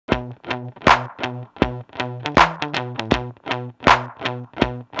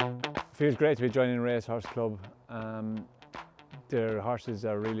Feels great to be joining Racehorse Club. Their horses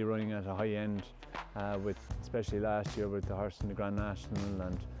are really running at a high end, especially last year with the horse in the Grand National,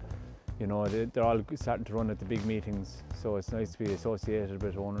 and you know they're all starting to run at the big meetings. So it's nice to be associated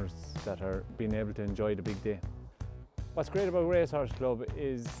with owners that are being able to enjoy the big day. What's great about Racehorse Club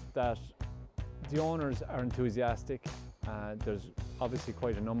is that the owners are enthusiastic. There's obviously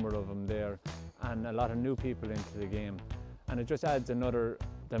quite a number of them there, and a lot of new people into the game, and it just adds another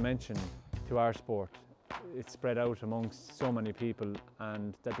dimension to our sport. It's spread out amongst so many people,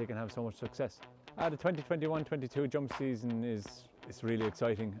 and that they can have so much success. The 2021-22 jump season is really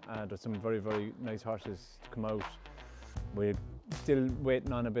exciting. There's some very nice horses to come out. We're still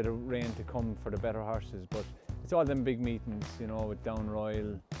waiting on a bit of rain to come for the better horses, but it's all them big meetings, you know, with Down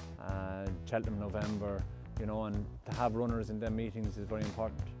Royal, Cheltenham November, you know, and to have runners in them meetings is very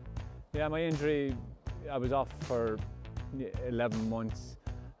important. Yeah, my injury, I was off for 11 months.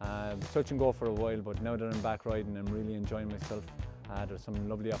 Touch and go for a while, but now that I'm back riding, I'm really enjoying myself. There's some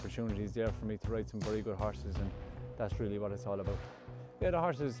lovely opportunities there for me to ride some very good horses, and that's really what it's all about. Yeah, the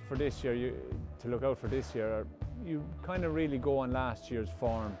horses for this year, to look out for this year, you kind of really go on last year's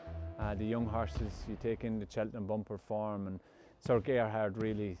form. The young horses, you take in the Cheltenham bumper form, and Sir Gerhard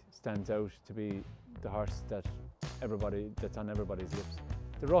really stands out to be the horse that's on everybody's lips.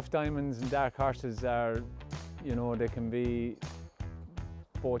 The rough diamonds and dark horses are, you know, they can be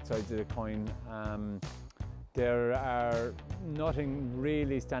both sides of the coin. There are nothing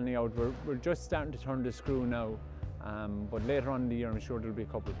really standing out. We're just starting to turn the screw now, but later on in the year I'm sure there'll be a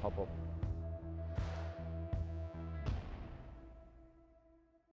couple pop up.